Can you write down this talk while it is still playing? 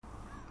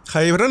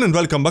Hi everyone and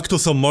welcome back to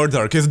some more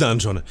Darkest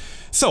Dungeon.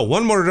 So,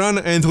 one more run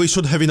and we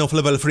should have enough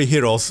level 3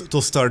 heroes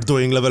to start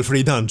doing level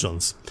 3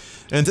 dungeons.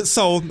 And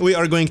so, we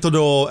are going to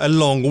do a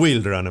long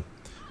Weald run,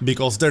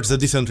 because there's a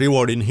decent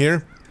reward in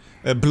here.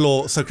 A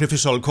blue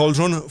sacrificial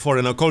cauldron for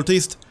an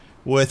occultist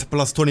with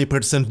plus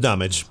 20%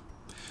 damage.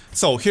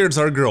 So, here's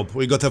our group.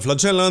 We got a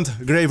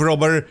flagellant, grave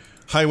robber,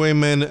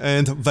 highwayman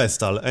and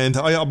vestal, and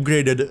I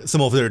upgraded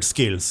some of their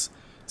skills.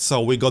 So,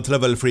 we got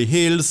level 3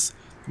 heals.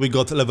 We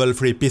got level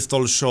 3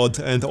 pistol shot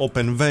and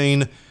open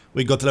vein,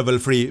 we got level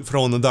 3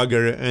 thrown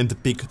dagger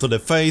and pick to the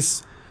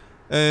face,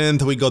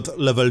 and we got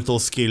level 2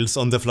 skills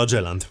on the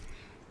flagellant.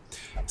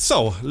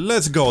 So,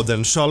 let's go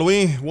then, shall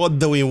we? What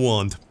do we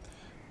want?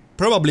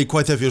 Probably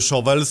quite a few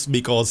shovels,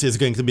 because it's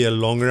going to be a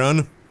long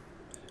run.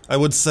 I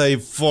would say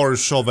 4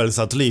 shovels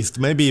at least,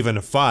 maybe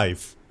even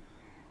 5.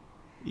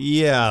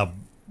 Yeah,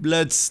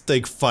 let's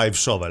take 5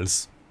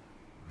 shovels.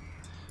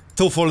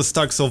 2 full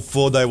stacks of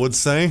food, I would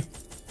say.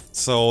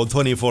 So,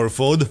 24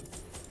 food.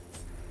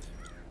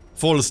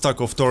 Full stack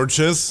of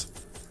torches.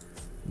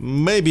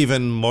 Maybe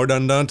even more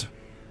than that.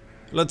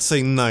 Let's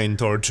say 9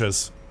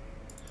 torches.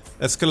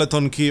 A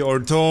skeleton key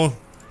or 2.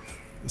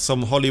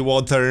 Some holy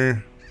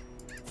water.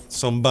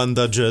 Some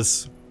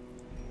bandages.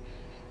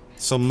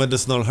 Some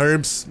medicinal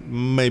herbs.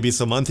 Maybe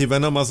some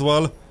anti-venom as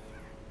well.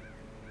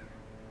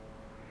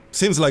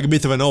 Seems like a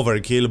bit of an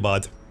overkill,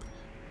 but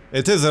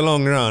it is a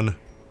long run.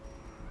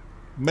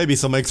 Maybe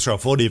some extra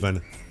food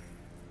even.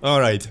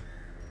 Alright,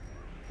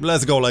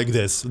 let's go like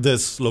this.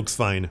 This looks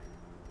fine.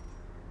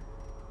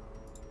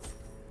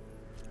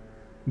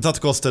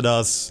 That costed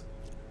us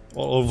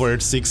over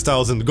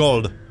 6,000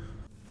 gold.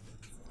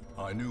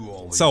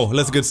 So,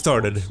 let's get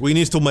started. We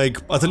need to make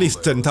at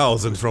least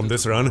 10,000 from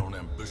this run.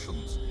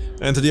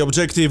 And the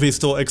objective is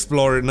to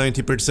explore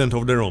 90%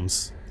 of the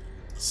rooms.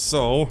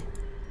 So,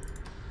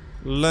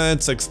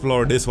 let's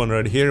explore this one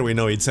right here. We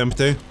know it's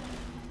empty,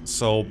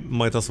 so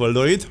might as well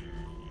do it.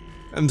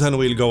 And then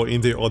we'll go in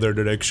the other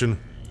direction.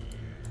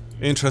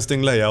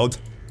 Interesting layout.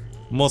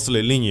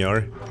 Mostly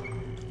linear.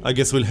 I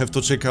guess we'll have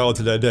to check out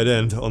the dead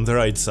end on the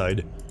right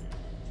side.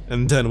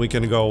 And then we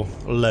can go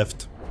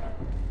left.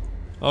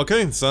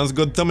 Okay, sounds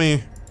good to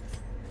me.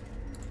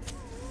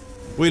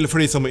 We'll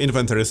free some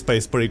inventory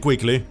space pretty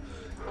quickly.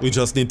 We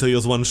just need to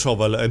use 1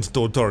 shovel and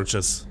 2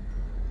 torches.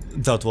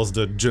 That was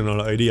the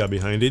general idea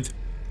behind it.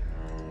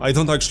 I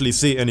don't actually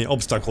see any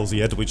obstacles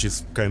yet, which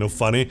is kind of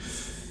funny.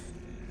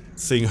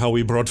 Seeing how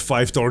we brought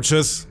 5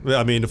 torches,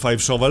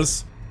 5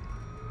 shovels.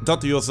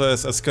 That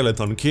uses a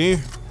skeleton key.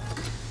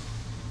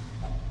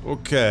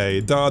 Okay,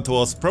 that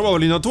was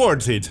probably not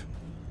worth it.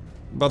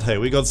 But hey,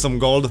 we got some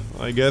gold,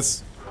 I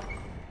guess.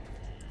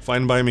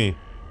 Fine by me.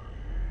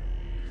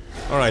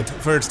 Alright,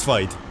 first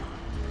fight.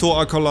 2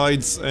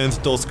 acolytes and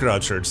 2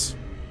 scratchers.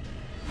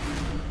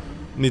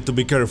 Need to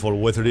be careful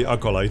with the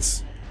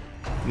acolytes.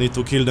 Need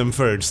to kill them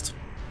first.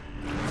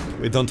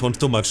 We don't want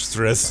too much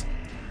stress.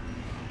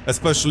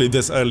 Especially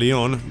this early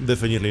on,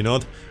 definitely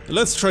not.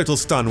 Let's try to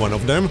stun one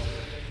of them.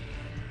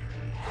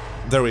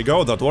 There we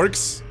go, that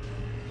works.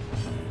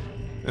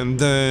 And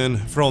then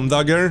from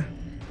dagger.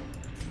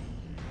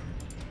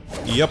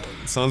 Yep,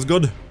 sounds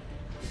good.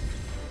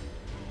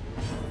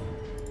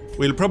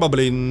 We'll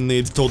probably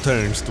need 2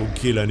 turns to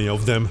kill any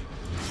of them.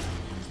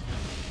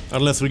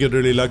 Unless we get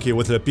really lucky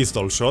with a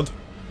pistol shot.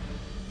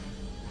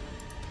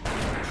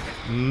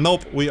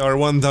 Nope, we are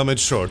 1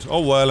 damage short.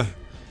 Oh well,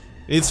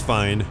 it's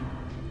fine.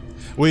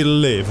 We'll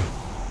live.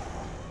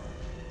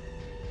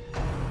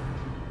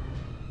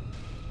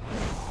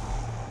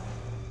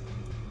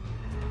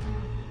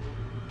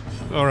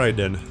 Alright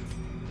then.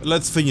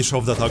 Let's finish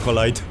off that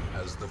acolyte.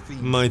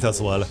 Might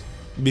as well.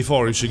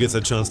 Before she gets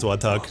a chance to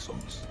attack.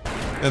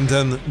 And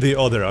then the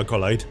other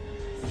acolyte.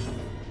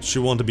 She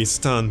won't be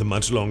stunned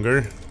much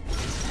longer.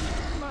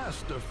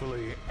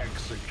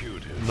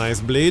 Nice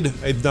bleed.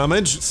 8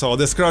 damage. So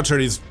the scratcher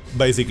is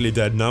basically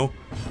dead now.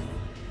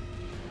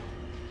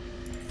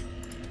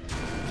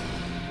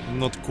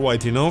 Not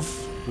quite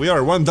enough. We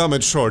are 1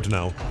 damage short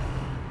now.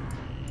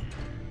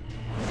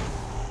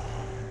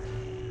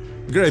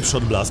 Grape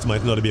shot blast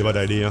might not be a bad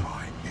idea.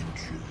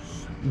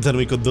 Then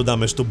we could do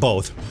damage to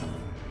both.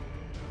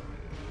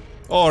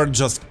 Or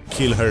just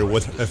kill her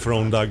with a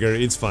thrown dagger,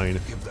 it's fine.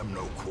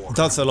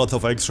 That's a lot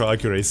of extra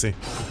accuracy.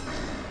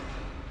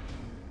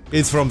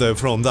 It's from the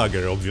thrown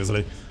dagger,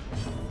 obviously.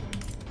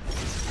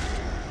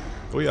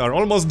 We are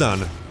almost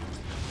done.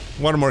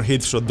 1 more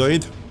hit should do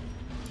it.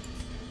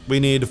 We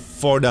need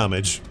 4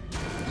 damage.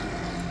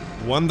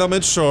 1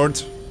 damage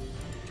short.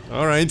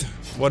 Alright,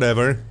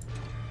 whatever.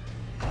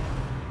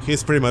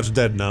 He's pretty much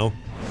dead now.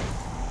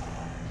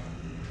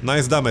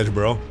 Nice damage,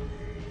 bro.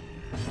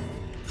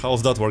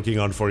 How's that working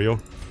out for you?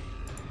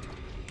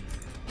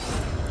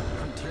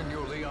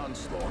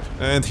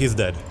 And he's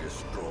dead.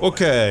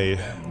 Okay,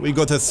 we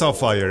got a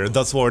sapphire,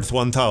 that's worth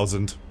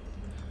 1,000.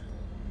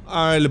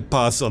 I'll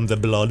pass on the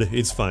blood,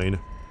 it's fine.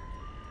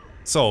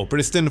 So,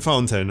 pristine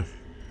fountain.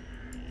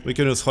 We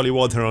can use holy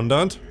water on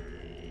that.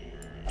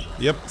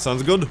 Yep,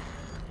 sounds good.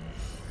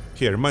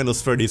 Here,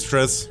 minus 30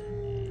 stress.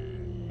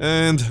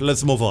 And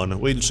let's move on.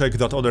 We'll check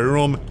that other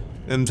room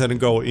and then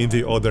go in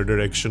the other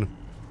direction.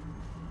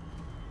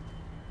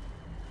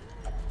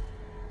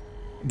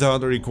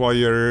 That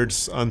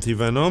requires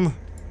anti-venom.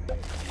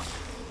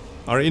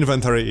 Our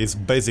inventory is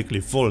basically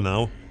full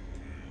now.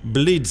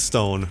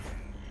 Bleedstone.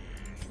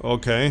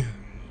 Okay.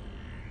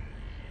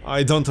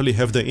 I don't really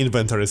have the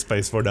inventory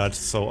space for that,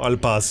 so I'll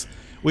pass.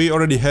 We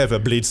already have a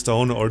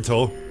bleedstone or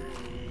two.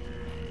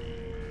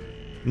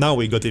 Now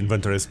we got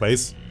inventory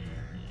space.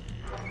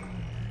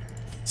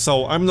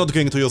 So I'm not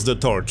going to use the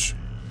torch.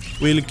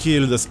 We'll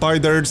kill the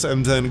spiders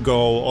and then go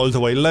all the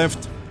way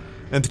left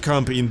and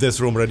camp in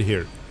this room right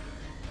here.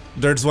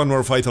 There's one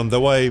more fight on the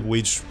way,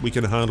 which we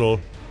can handle.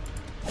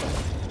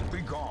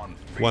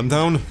 One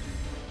down.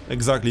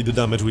 Exactly the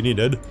damage we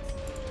needed.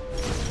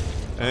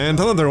 And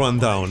another one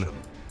down.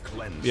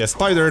 Yeah,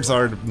 spiders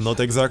are not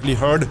exactly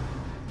hard,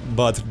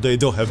 but they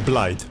do have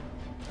blight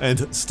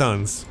and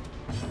stuns.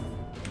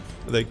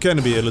 They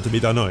can be a little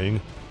bit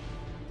annoying.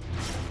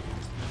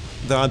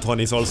 That one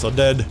is also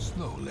dead.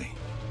 Slowly,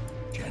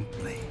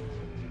 gently.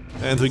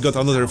 And we got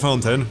another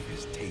fountain.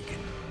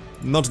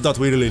 Not that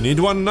we really need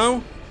one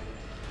now.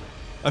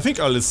 I think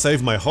I'll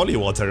save my holy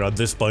water at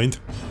this point.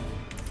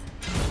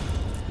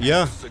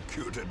 Yeah.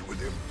 Executed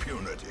with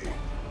impunity.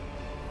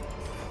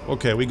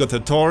 Okay, we got a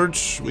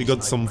torch, we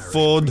got some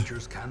food.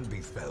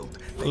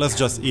 Let's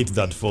just eat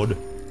that food.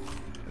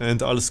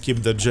 And I'll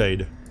skip the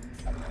jade.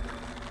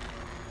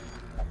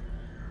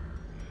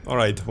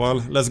 Alright,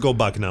 well, let's go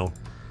back now.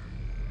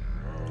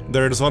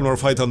 There's one more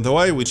fight on the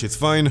way, which is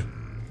fine.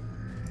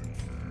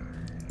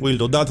 We'll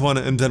do that one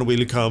and then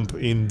we'll camp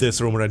in this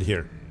room right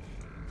here.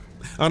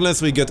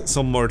 Unless we get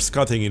some more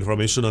scouting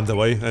information on the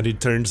way and it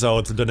turns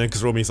out the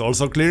next room is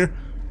also clear.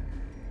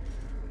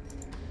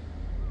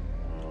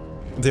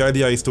 The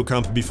idea is to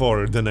camp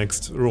before the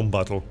next room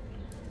battle.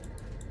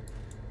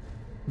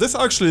 This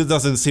actually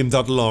doesn't seem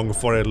that long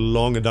for a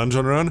long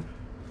dungeon run.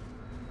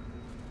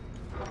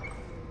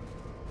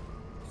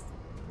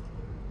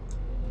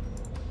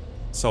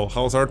 So,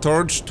 how's our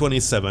torch?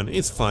 27.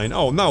 It's fine.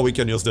 Oh, now we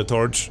can use the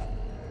torch.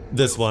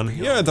 This one.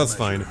 Yeah, that's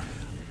fine.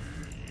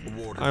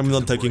 I'm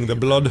not taking the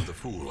blood.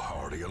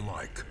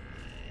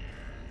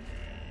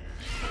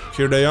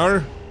 Here they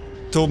are.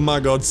 2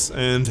 maggots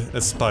and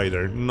a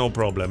spider. No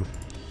problem.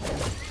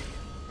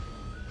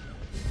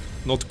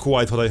 Not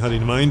quite what I had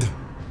in mind.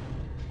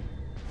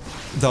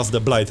 That's the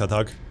blight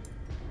attack.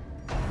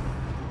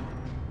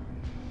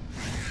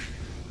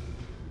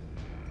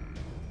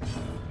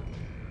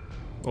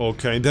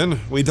 Okay then,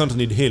 we don't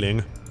need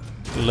healing.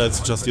 Let's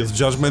just use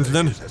judgment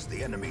then.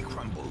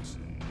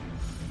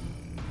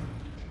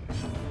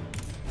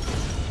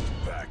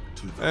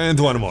 And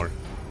one more.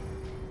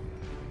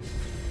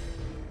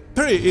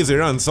 Pretty easy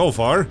run so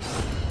far.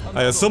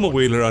 I assume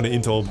we'll run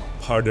into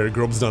harder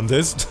groups than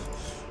this.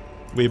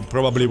 We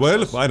probably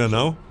will, I don't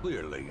know.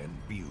 Clearly in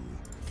view.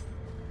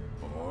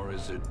 Or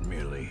is it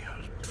merely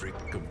a trick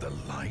of the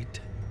light?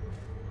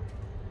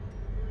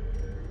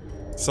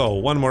 So,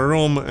 one more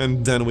room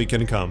and then we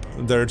can camp.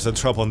 There's a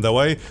trap on the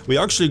way. We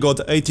actually got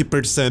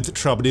 80%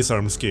 trap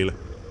disarm skill.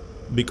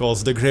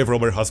 Because the grave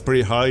robber has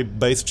pretty high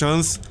base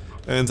chance.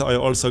 And I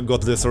also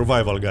got the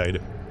survival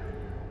guide.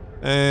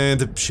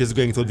 And she's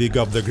going to dig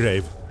up the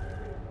grave.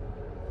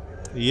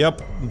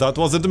 Yep, that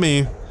wasn't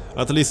me.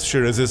 At least she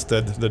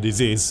resisted the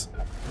disease.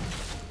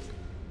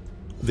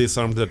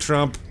 Disarmed the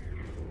trap.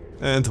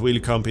 And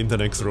we'll camp in the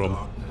next room.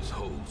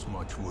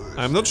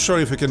 I'm not sure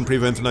if we can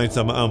prevent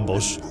nighttime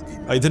ambush.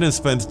 I didn't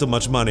spend too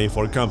much money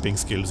for camping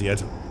skills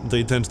yet.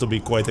 They tend to be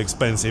quite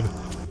expensive.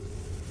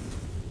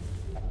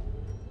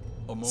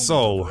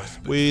 So,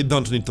 we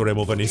don't need to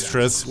remove any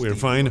stress, we're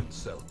fine.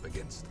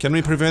 Can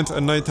we prevent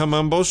a nighttime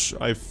ambush?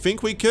 I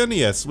think we can,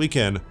 yes, we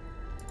can.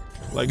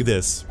 Like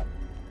this.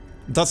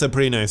 That's a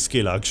pretty nice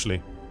skill,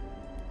 actually.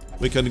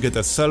 We can get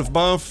a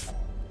self-buff.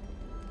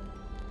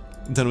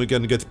 Then we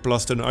can get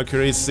 +10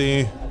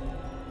 accuracy.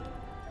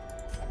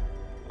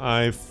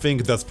 I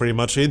think that's pretty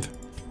much it.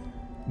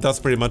 That's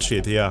pretty much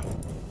it, yeah.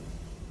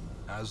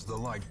 As the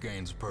light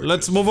gains purchase,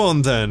 let's move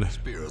on then.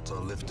 Spirits are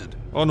lifted.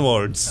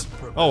 Onwards.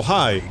 Oh,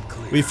 hi.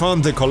 We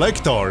found the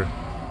collector.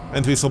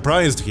 And we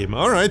surprised him.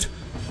 Alright.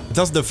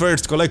 That's the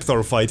first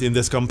collector fight in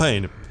this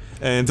campaign.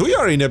 And we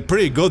are in a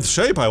pretty good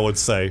shape, I would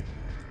say.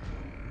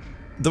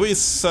 Do we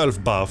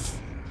self-buff?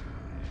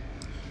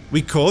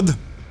 We could.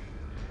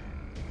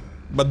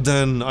 But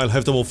then I'll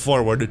have to move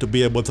forward to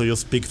be able to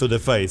use Pick to the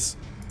face.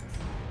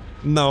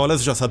 No,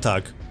 let's just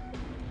attack.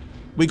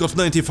 We got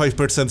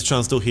 95%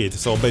 chance to hit,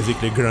 so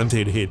basically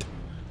guaranteed hit.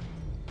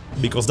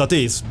 Because that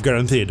is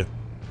guaranteed.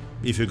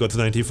 If you got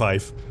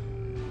 95.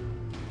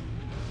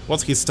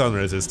 What's his stun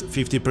resist?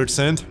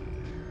 50%?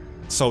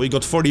 So we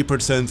got 40%,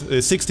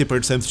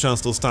 60%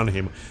 chance to stun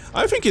him.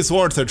 I think it's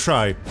worth a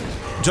try.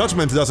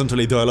 Judgment doesn't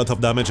really do a lot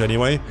of damage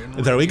anyway.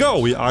 There we go,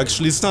 we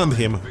actually stunned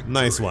him.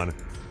 Nice one.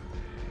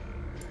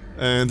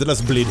 And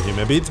let's bleed him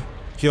a bit.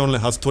 He only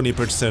has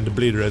 20%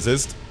 bleed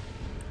resist.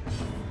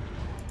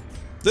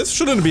 This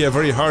shouldn't be a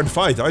very hard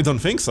fight, I don't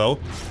think so.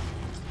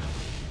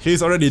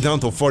 He's already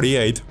down to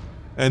 48.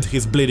 and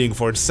he's bleeding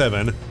for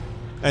 7.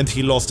 And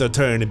he lost a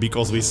turn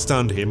because we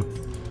stunned him.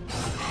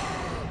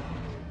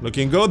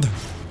 Looking good.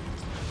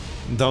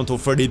 Down to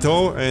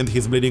 32, and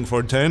he's bleeding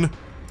for 10.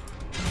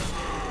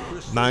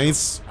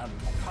 Nice.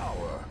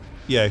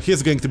 Yeah,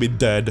 he's going to be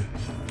dead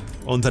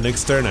on the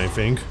next turn, I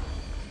think.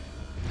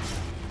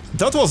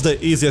 That was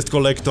the easiest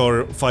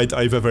collector fight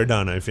I've ever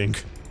done, I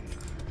think.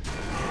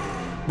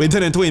 We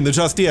didn't win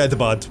just yet,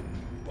 but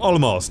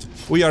almost.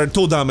 We are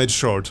 2 damage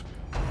short.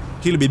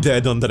 He'll be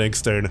dead on the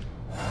next turn.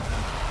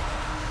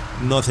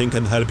 Nothing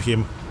can help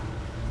him.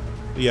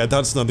 Yeah,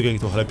 that's not going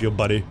to help you,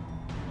 buddy.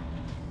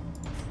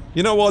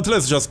 You know what,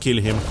 let's just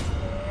kill him.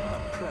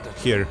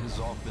 Here.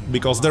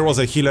 Because there was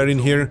a healer in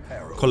here,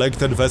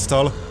 collected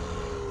Vestal.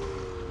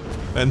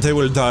 And they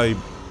will die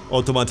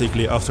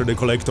automatically after the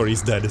collector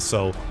is dead,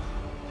 so...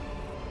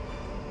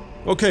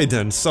 Okay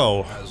then,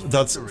 so,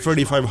 that's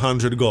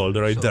 3500 gold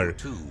right there.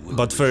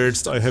 But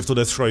first I have to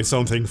destroy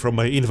something from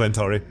my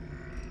inventory.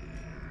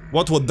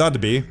 What would that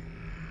be?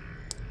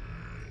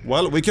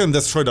 Well, we can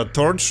destroy that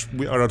torch.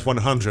 We are at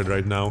 100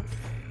 right now.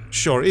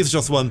 Sure, it's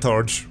just one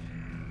torch.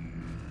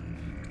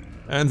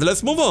 And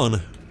let's move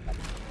on.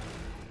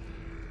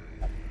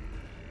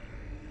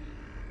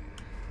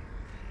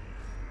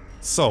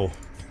 So,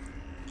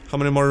 how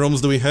many more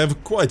rooms do we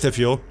have? Quite a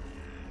few.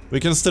 We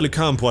can still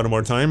camp one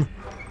more time.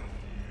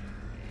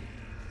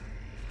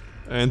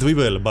 And we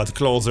will, but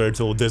closer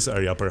to this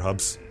area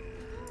perhaps.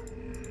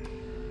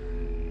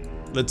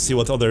 Let's see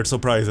what other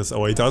surprises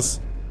await us.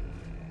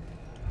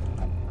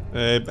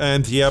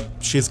 And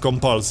yep, she's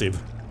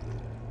compulsive.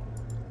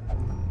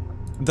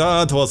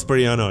 That was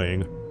pretty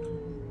annoying.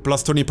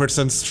 Plus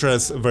 20%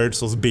 stress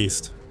versus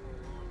beast.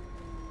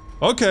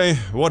 Okay,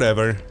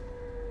 whatever.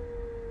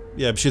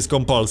 Yep, she's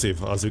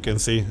compulsive, as you can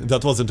see.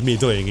 That wasn't me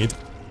doing it.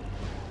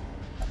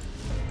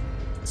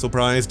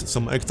 Surprised,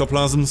 some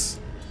ectoplasms.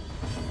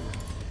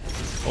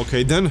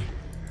 Okay then.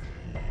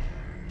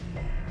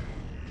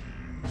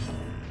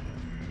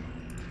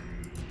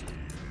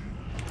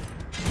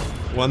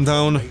 One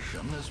down.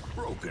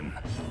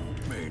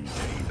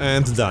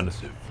 And done.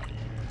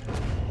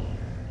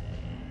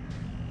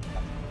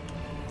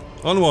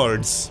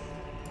 Onwards.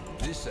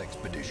 This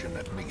expedition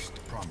at least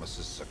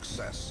promises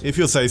success. If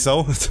you say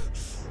so.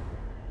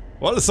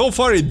 Well, so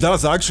far it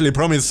does actually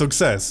promise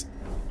success.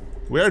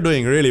 We are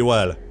doing really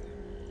well.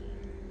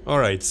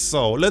 Alright,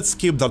 so let's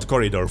keep that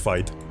corridor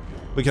fight.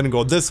 We can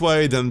go this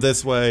way, then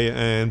this way,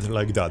 and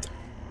like that.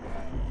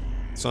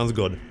 Sounds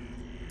good.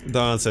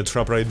 That's a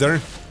trap right there.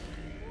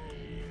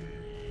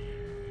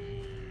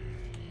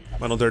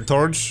 Another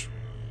torch.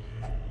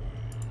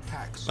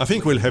 I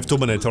think we'll have too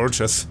many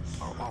torches.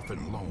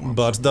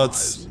 But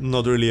that's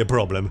not really a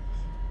problem.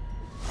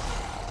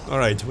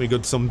 Alright, we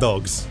got some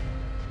dogs.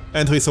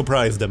 And we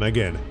surprised them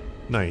again.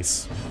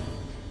 Nice.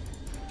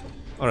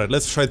 Alright,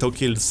 let's try to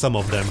kill some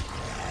of them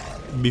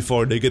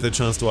before they get a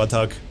chance to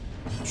attack.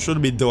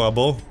 Should be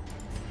doable.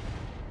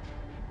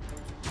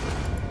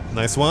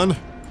 Nice one.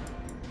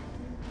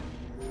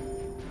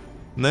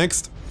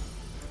 Next.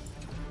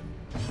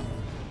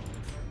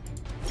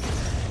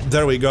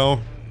 There we go.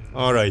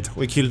 Alright,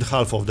 we killed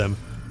half of them.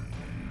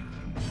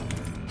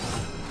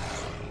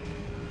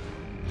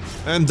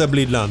 And the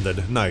bleed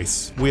landed.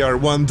 Nice. We are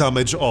 1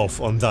 damage off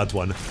on that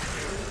one.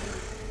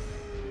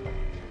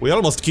 We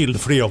almost killed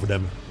 3 of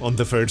them on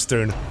the first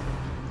turn.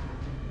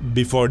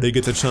 Before they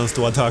get a chance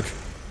to attack.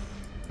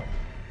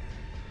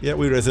 Yeah,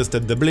 we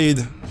resisted the bleed.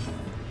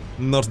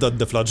 Not that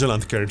the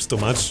flagellant cares too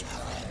much.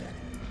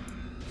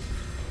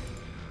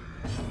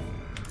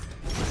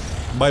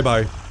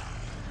 Bye-bye.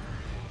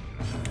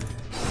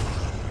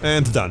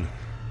 And done.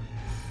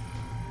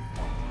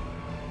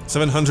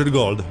 700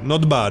 gold.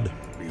 Not bad.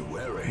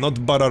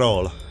 Not bad at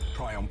all.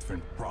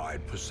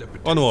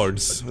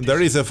 Onwards.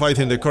 There is a fight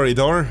in the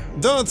corridor.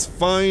 That's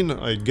fine,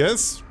 I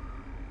guess.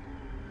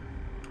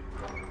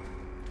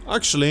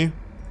 Actually,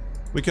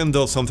 we can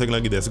do something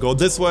like this. Go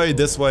this way,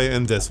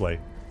 and this way.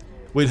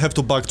 We'll have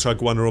to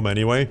backtrack 1 room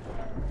anyway.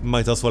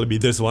 Might as well be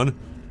this one.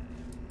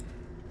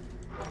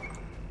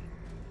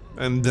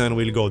 And then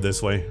we'll go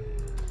this way.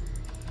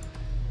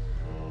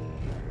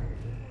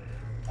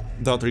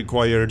 That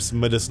requires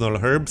medicinal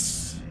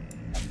herbs.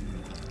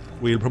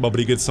 We'll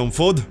probably get some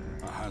food.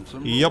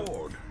 Yep.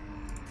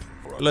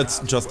 Let's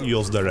just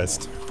use the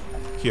rest.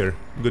 Here,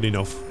 good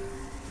enough.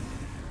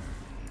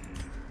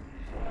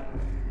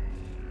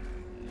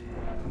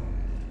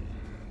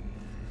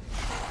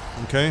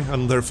 Okay,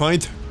 another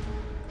fight.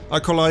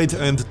 Acolyte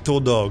and 2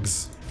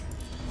 dogs.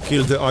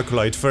 Kill the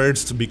Acolyte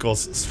first,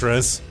 because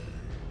stress.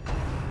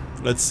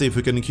 Let's see if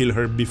we can kill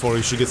her before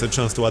she gets a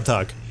chance to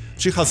attack.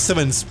 She has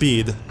 7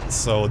 speed,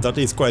 so that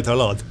is quite a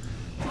lot.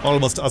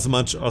 Almost as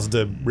much as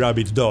the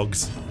rabbit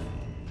dogs.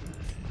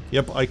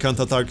 Yep, I can't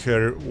attack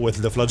her with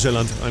the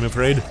flagellant, I'm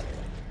afraid.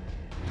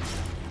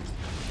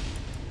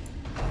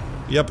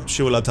 Yep,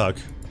 she will attack.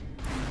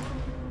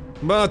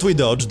 But we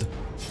dodged.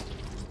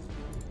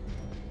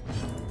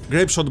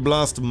 Grapeshot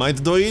Blast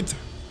might do it.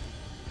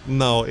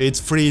 No,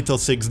 it's 3 to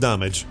 6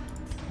 damage.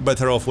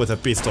 Better off with a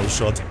pistol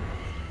shot.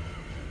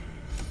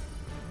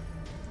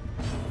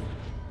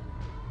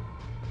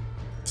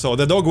 So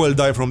the dog will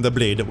die from the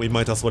bleed, we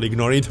might as well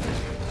ignore it.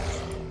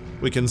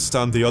 We can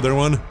stun the other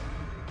one.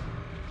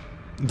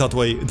 That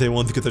way they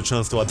won't get a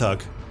chance to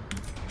attack.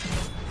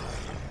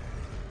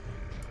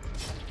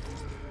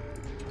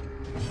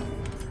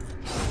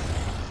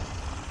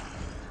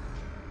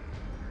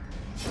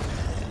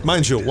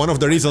 Mind you, one of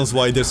the reasons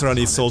why this run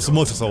is so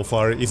smooth so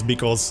far is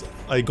because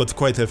I got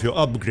quite a few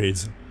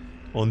upgrades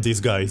on these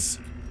guys.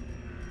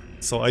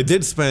 So I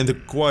did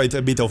spend quite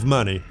a bit of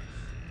money.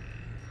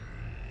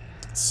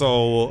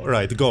 So,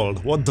 right,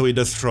 gold. What do we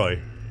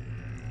destroy?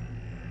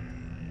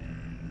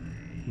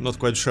 Not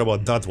quite sure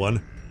about that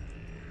one.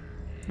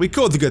 We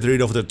could get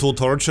rid of the 2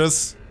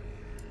 torches.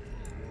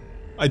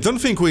 I don't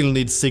think we'll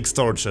need 6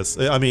 torches,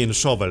 I mean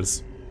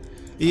shovels.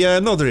 Yeah,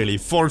 not really,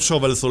 4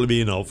 shovels will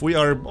be enough. We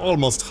are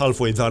almost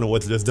halfway done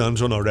with this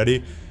dungeon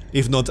already,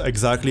 if not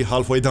exactly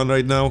halfway done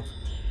right now.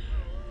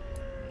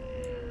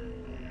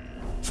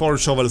 4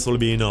 shovels will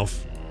be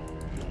enough.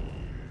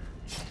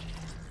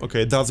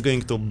 Okay, that's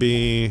going to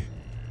be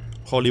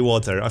holy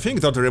water. I think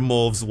that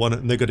removes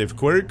 1 negative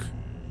quirk,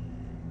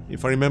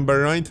 if I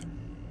remember right.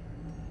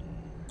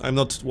 I'm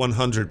not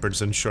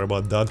 100% sure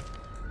about that.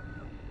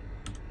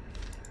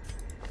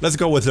 Let's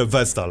go with the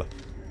Vestal.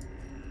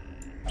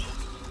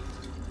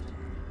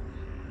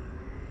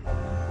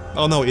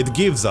 Oh no, it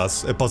gives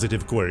us a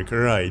positive quirk,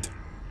 right.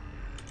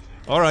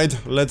 Alright,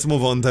 let's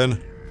move on then.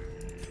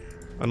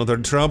 Another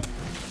trap.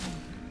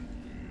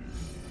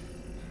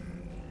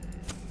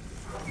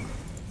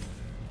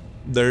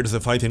 There's a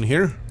fight in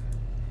here.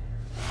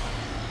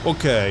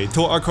 Okay,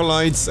 2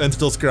 acolytes and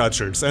 2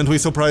 scratchers, and we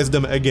surprise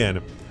them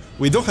again.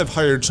 We do have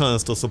higher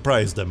chance to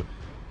surprise them,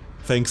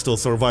 thanks to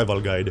survival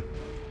guide.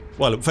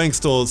 Well, thanks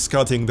to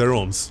scouting the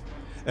rooms.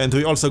 And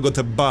we also got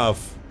a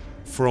buff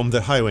from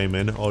the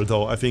highwayman,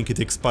 although I think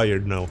it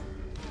expired now.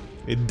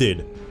 It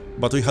did.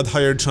 But we had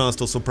higher chance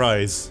to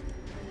surprise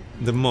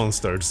the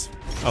monsters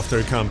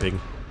after camping.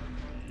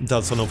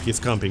 That's one of his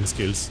camping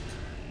skills.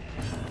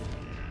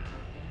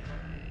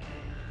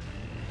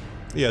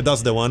 Yeah,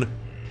 that's the one.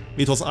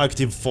 It was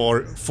active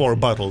for 4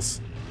 battles.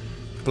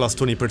 Plus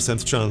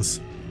 20% chance.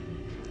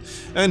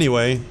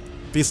 Anyway,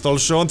 pistol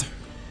shot.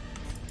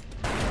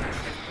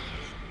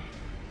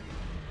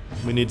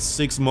 We need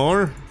 6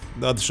 more.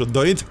 That should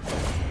do it.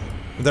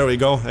 There we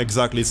go,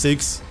 exactly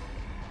 6.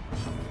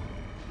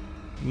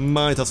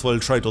 Might as well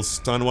try to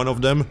stun one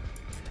of them.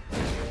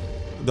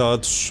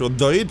 That should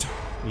do it.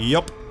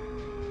 Yup.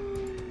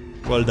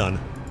 Well done.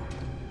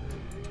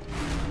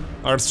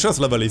 Our stress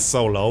level is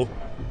so low.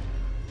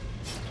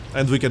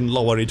 And we can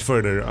lower it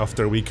further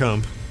after we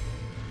camp.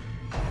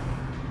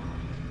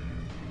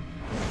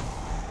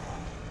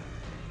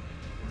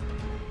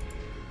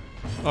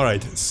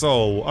 Alright,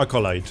 so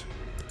Acolyte.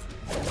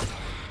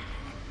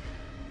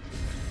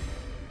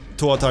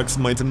 2 attacks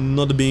might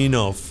not be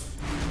enough.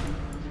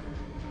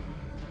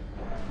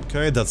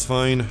 Okay, that's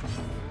fine.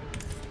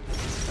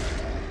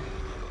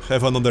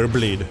 Have another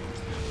bleed.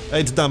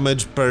 8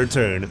 damage per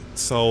turn,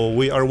 so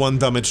we are 1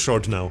 damage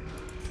short now.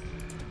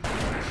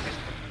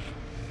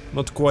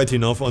 Not quite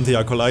enough on the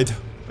Acolyte.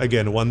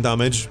 Again, 1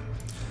 damage.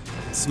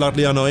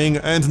 Slightly annoying,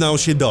 and now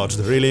she dodged,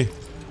 really?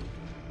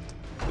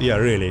 Yeah,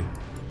 really.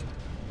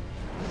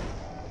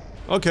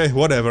 Okay,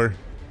 whatever.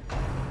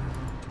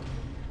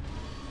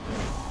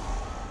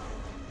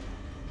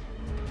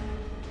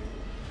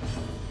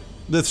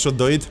 This should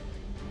do it.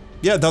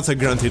 Yeah, that's a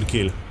granted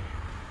kill.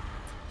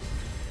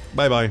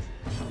 Bye-bye.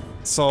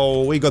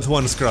 So, we got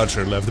 1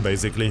 scratcher left,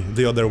 basically.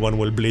 The other one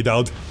will bleed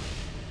out.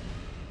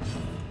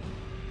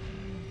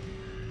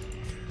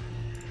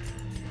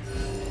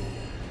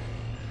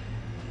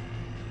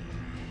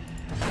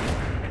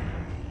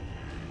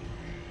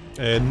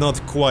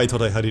 Not quite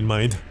what I had in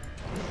mind.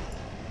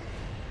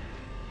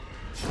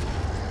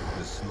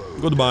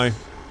 Goodbye.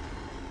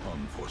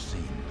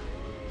 Unforeseen,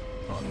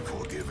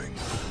 unforgiving.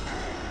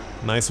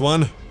 Nice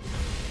one.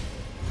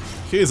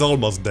 He's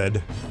almost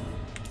dead.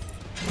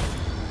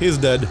 He's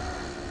dead.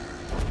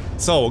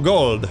 So,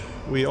 gold.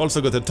 We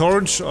also got a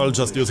torch. I'll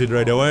just use it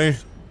right away.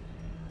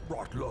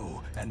 Brought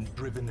low and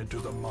driven into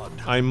the mud.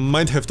 I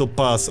might have to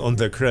pass on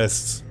the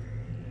crests.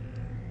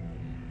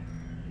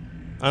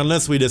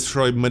 Unless we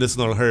destroy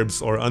medicinal herbs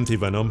or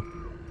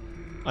anti-venom.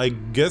 I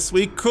guess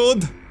we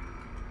could?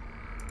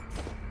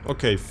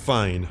 Okay,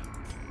 fine.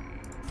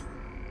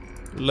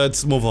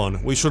 Let's move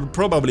on. We should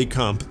probably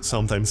camp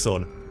sometime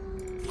soon.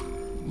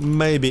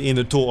 Maybe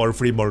in 2 or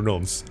 3 more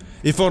rooms.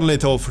 If only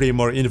to 3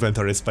 more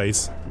inventory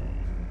space.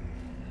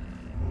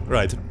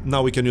 Right,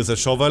 now we can use a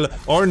shovel.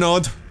 Or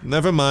not,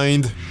 never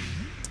mind.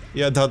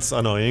 Yeah, that's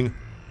annoying.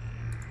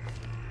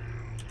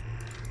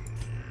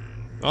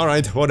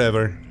 Alright,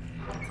 whatever.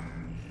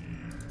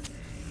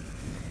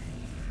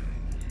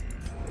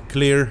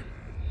 Clear.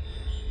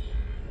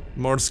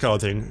 More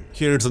scouting.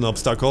 Here's an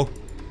obstacle.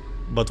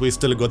 But we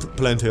still got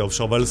plenty of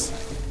shovels.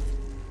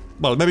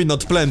 Well, maybe not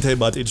plenty,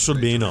 but it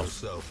should be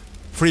enough.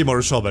 3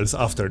 more shovels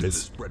after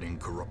this. Spreading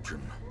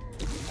corruption.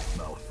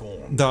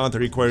 That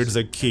requires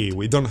a key.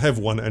 We don't have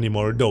one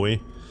anymore, do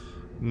we?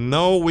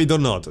 No, we do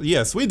not.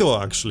 Yes, we do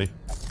actually.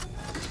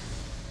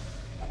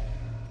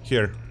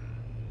 Here.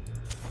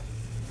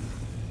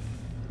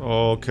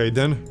 Okay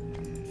then.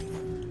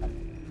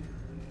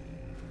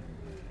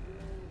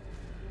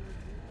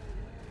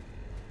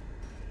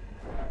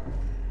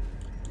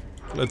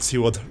 Let's see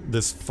what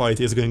this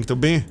fight is going to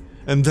be,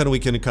 and then we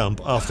can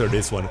camp after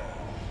this one.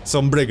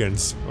 Some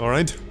brigands,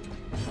 alright?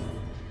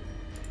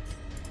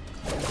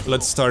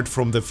 Let's start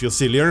from the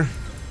Fusilier.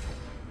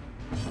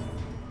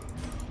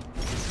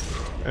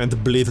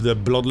 And bleed the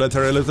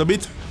Bloodletter a little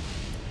bit.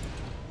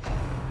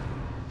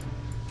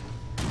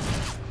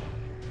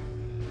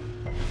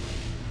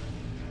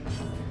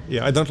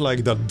 Yeah, I don't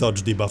like that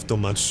dodge debuff too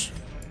much.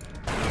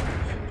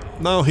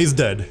 Now he's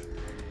dead.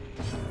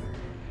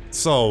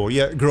 So,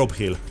 yeah, Grub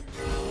Heal.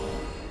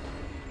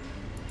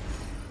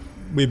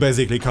 We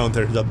basically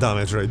countered that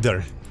damage right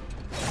there.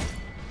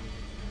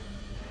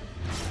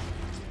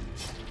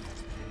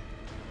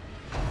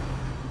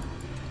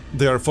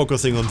 They are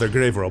focusing on the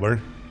Grave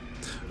Robber.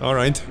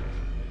 Alright.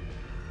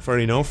 Fair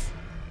enough.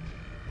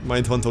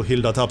 Might want to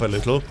heal that up a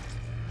little.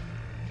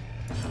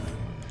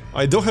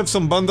 I do have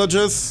some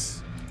bandages.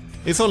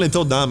 It's only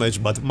 2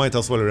 damage, but might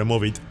as well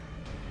remove it.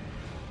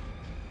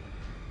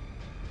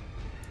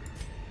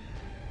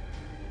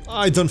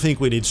 I don't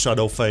think we need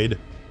Shadow Fade.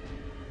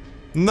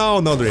 No,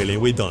 not really,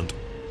 we don't.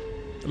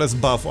 Let's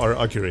buff our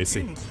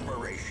accuracy.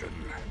 Inspiration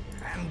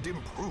and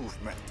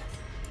improvement.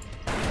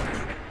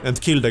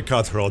 And kill the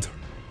Cutrod.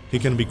 He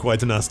can be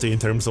quite nasty in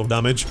terms of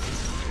damage.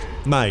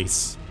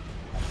 Nice.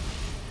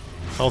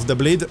 How's the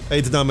bleed?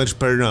 8 damage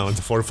per round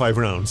for 5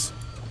 rounds.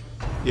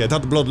 Yeah,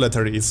 that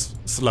Bloodletter is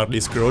slightly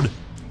screwed.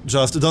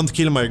 Just don't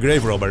kill my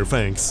Grave Robber,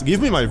 thanks.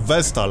 Give me my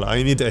Vestal,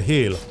 I need a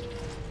heal.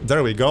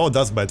 There we go,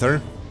 that's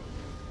better.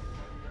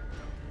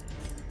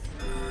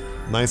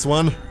 Nice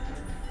one.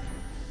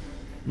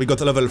 We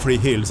got level 3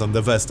 heals on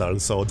the Vestal,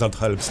 so that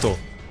helps too.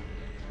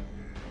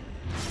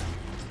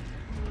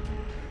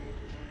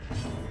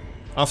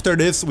 After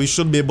this, we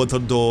should be able to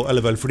do a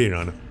level 3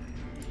 run.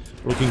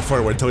 Looking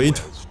forward to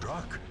it.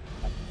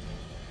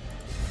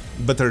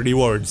 Better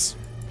rewards.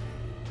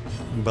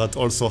 But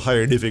also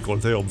higher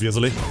difficulty,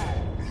 obviously.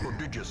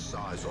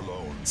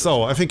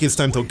 So, I think it's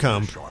time to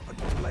camp.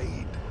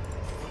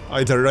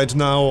 Either right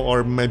now,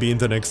 or maybe in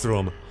the next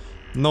room.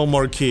 No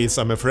more keys,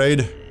 I'm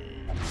afraid.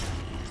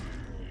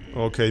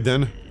 Okay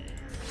then.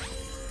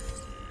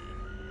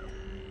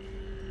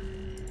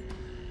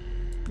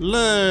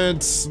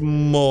 Let's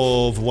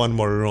move one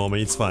more room,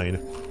 it's fine.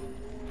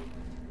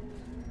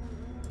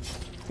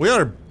 We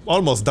are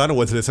almost done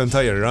with this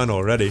entire run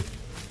already.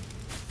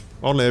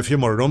 Only a few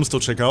more rooms to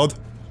check out.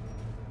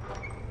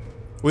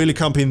 We'll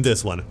camp in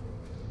this one.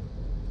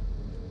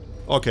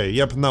 Okay,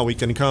 yep, now we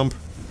can camp.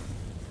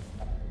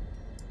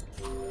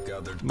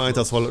 Might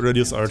as well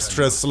reduce our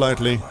stress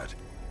slightly.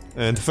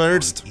 And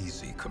first,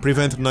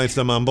 prevent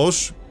nighttime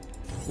ambush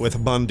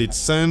with Bandit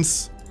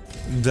Sense.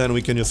 Then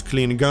we can use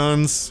Clean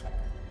Guns.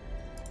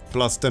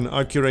 Plus 10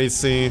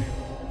 accuracy.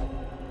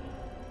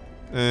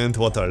 And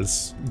what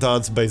else?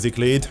 That's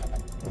basically it.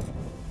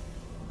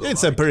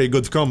 It's a pretty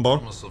good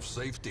combo.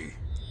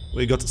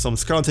 We got some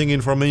scouting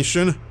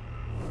information.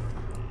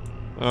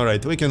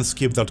 Alright, we can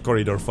skip that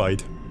corridor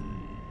fight.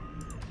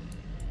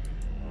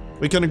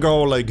 We can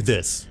go like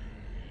this.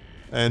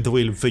 And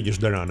we'll finish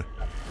the run.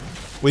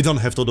 We don't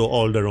have to do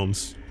all the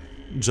rooms.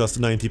 Just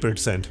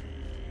 90%.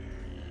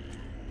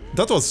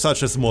 That was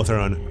such a smooth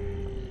run.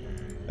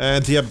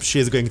 And yep,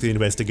 she's going to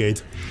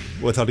investigate.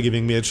 Without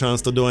giving me a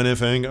chance to do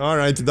anything.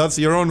 Alright, that's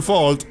your own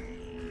fault.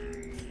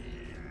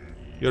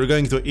 You're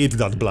going to eat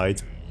that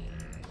blight.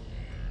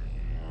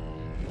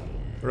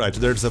 Right,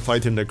 there's a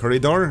fight in the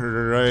corridor.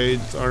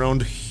 Right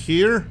around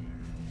here.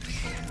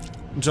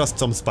 Just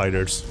some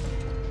spiders.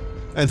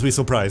 And we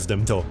surprised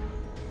them too.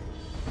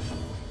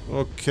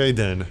 Okay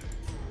then.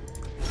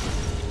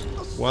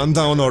 One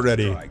down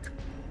already.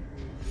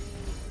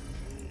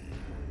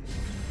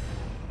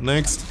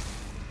 Next.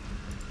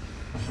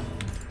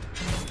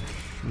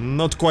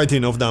 Not quite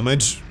enough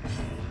damage.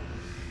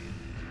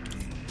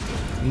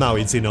 Now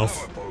it's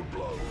enough.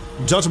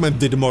 Judgment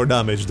did more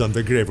damage than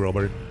the Grave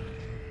Robber.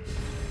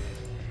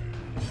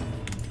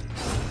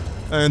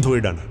 And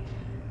we're done.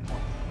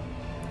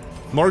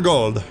 More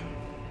gold.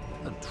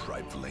 A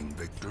trifling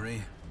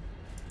victory.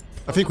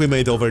 I think we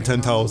made over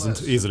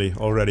 10,000 easily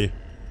already.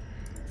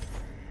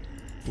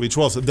 Which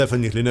was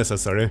definitely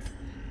necessary.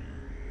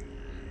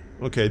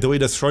 Okay, do we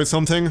destroy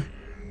something?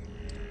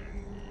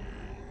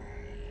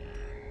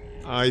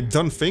 I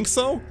don't think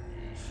so.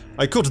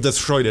 I could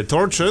destroy the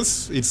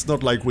torches, it's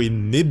not like we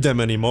need them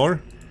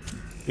anymore.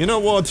 You know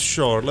what,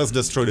 sure, let's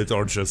destroy the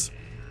torches.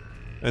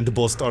 And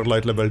boost our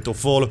light level to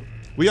full.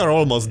 We are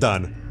almost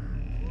done.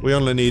 We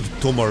only need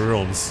 2 more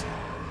rooms.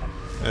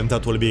 And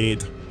that will be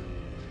it.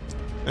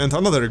 And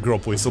another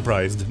group we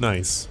surprised,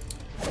 nice.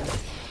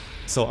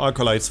 So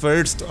acolytes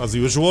first, as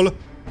usual.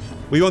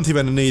 We won't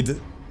even need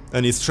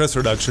any stress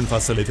reduction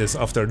facilities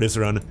after this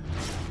run.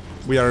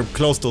 We are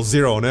close to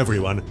 0 on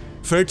everyone.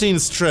 13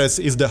 stress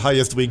is the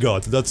highest we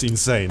got, that's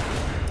insane.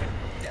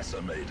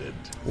 Decimated.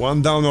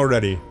 1 down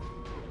already.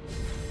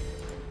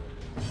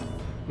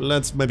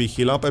 Let's maybe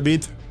heal up a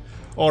bit.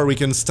 Or we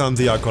can stun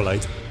the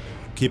Acolyte.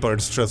 Keep our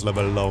stress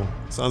level low.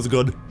 Sounds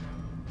good.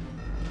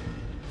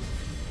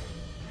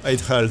 8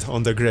 health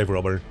on the Grave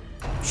Robber.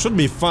 Should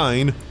be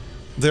fine.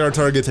 They are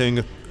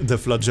targeting the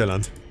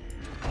Flagellant.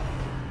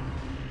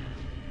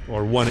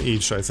 Or one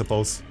each, I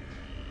suppose.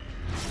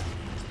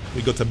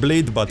 We got a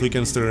bleed, but we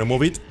can still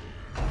remove it.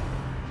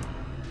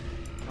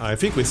 I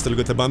think we still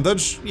got a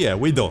bandage. Yeah,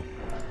 we do.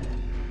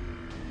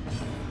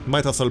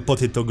 Might as well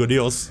put it to good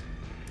use.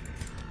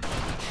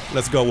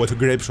 Let's go with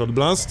Grape Shot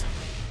Blast.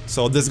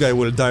 So this guy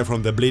will die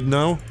from the bleed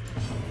now.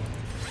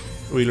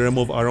 We'll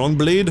remove our own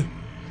bleed.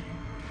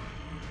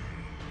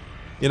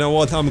 You know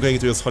what, I'm going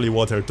to use Holy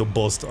Water to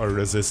boost our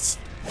resists.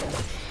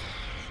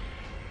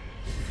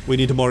 We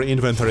need more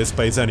inventory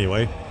space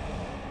anyway.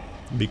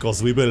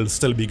 Because we will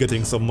still be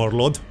getting some more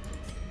loot.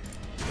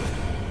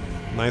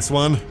 Nice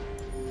one.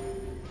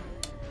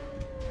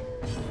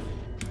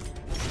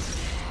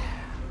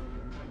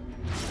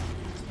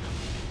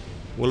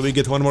 Will we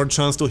get one more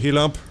chance to heal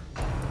up?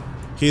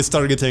 He's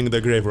targeting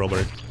the Grave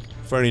Robber.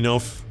 Fair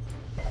enough.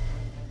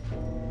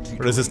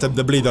 Resisted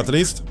the bleed at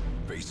least.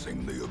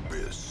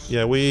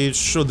 Yeah, we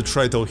should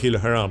try to heal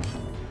her up.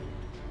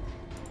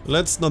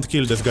 Let's not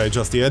kill this guy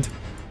just yet.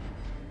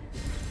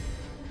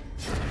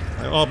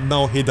 Oh,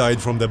 now he died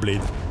from the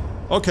bleed.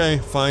 Okay,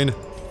 fine.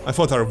 I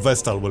thought our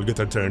Vestal will get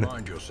a turn.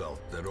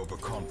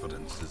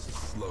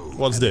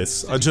 What's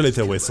this?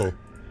 Agility Whistle.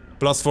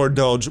 +4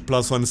 dodge,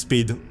 +1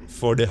 speed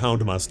for the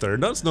Houndmaster.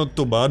 That's not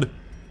too bad.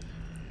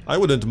 I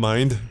wouldn't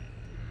mind.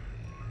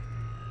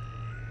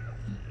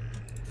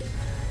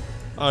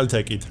 I'll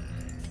take it.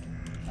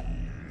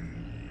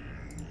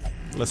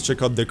 Let's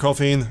check out the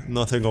coffin.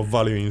 Nothing of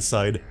value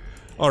inside.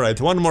 Alright,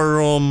 one more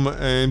room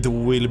and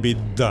we'll be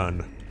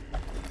done.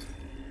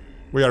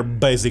 We are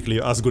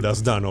basically as good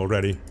as done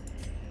already.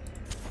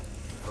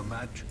 The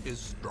match is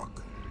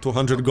struck.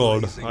 200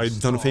 gold. I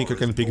don't think I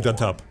can pick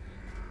that up.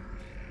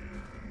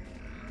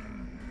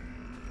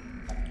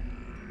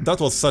 That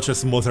was such a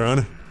smooth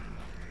run.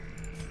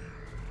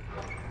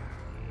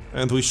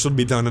 And we should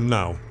be done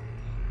now.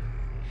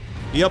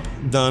 Yep,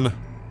 done.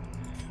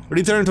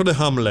 Return to the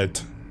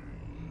hamlet.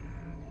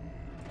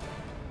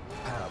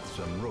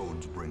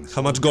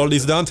 How much gold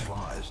is that?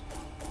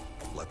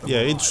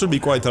 Yeah, it should be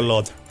quite a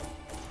lot.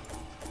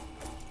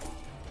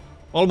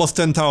 Almost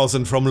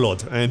 10,000 from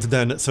loot, and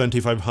then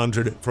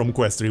 7,500 from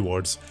quest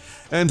rewards.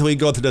 And we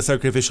got the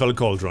Sacrificial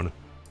Cauldron.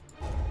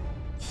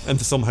 And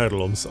some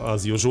heirlooms,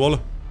 as usual.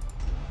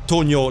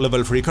 2 new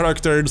level 3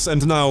 characters,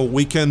 and now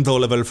we can do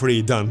level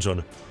 3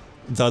 dungeon.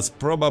 That's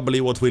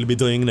probably what we'll be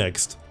doing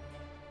next.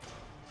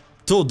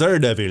 2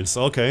 Daredevils,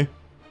 okay.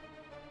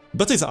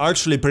 That is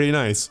actually pretty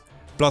nice.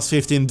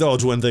 +15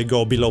 dodge when they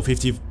go below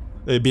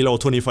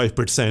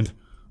 25%.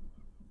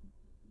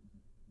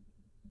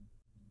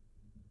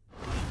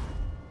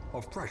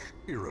 A fresh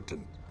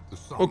irritant.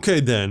 Okay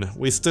then,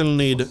 we still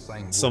need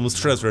some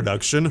stress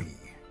reduction.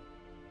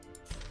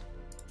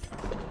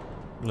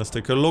 Let's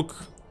take a look.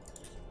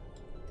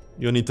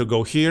 You need to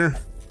go here.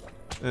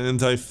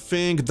 And I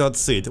think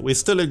that's it. We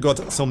still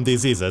got some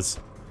diseases.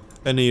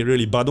 Any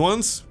really bad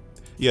ones?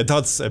 Yeah,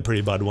 that's a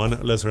pretty bad one.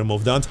 Let's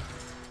remove that.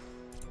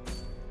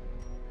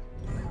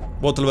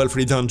 What level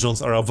 3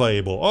 dungeons are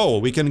available? Oh,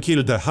 we can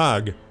kill the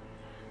Hag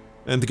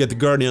and get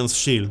Guardian's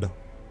Shield.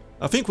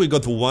 I think we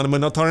got 1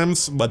 Man at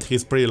Arms, but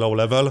he's pretty low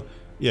level.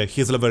 Yeah,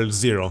 he's level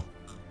 0.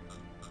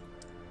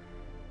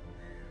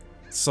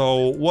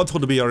 So, what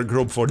would be our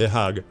group for the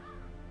Hag?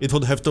 It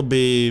would have to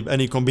be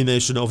any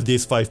combination of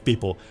these 5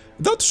 people.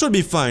 That should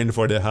be fine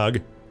for the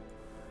Hag.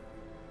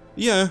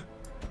 Yeah.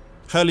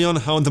 Hellion,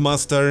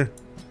 Houndmaster,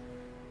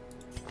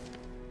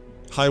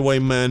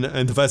 Highwayman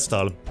and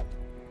Vestal.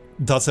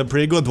 That's a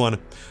pretty good one.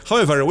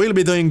 However, we'll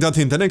be doing that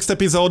in the next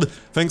episode.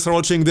 Thanks for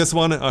watching this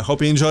one, I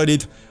hope you enjoyed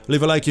it.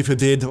 Leave a like if you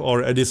did,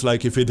 or a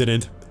dislike if you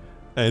didn't.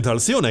 And I'll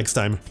see you next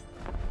time.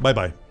 Bye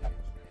bye.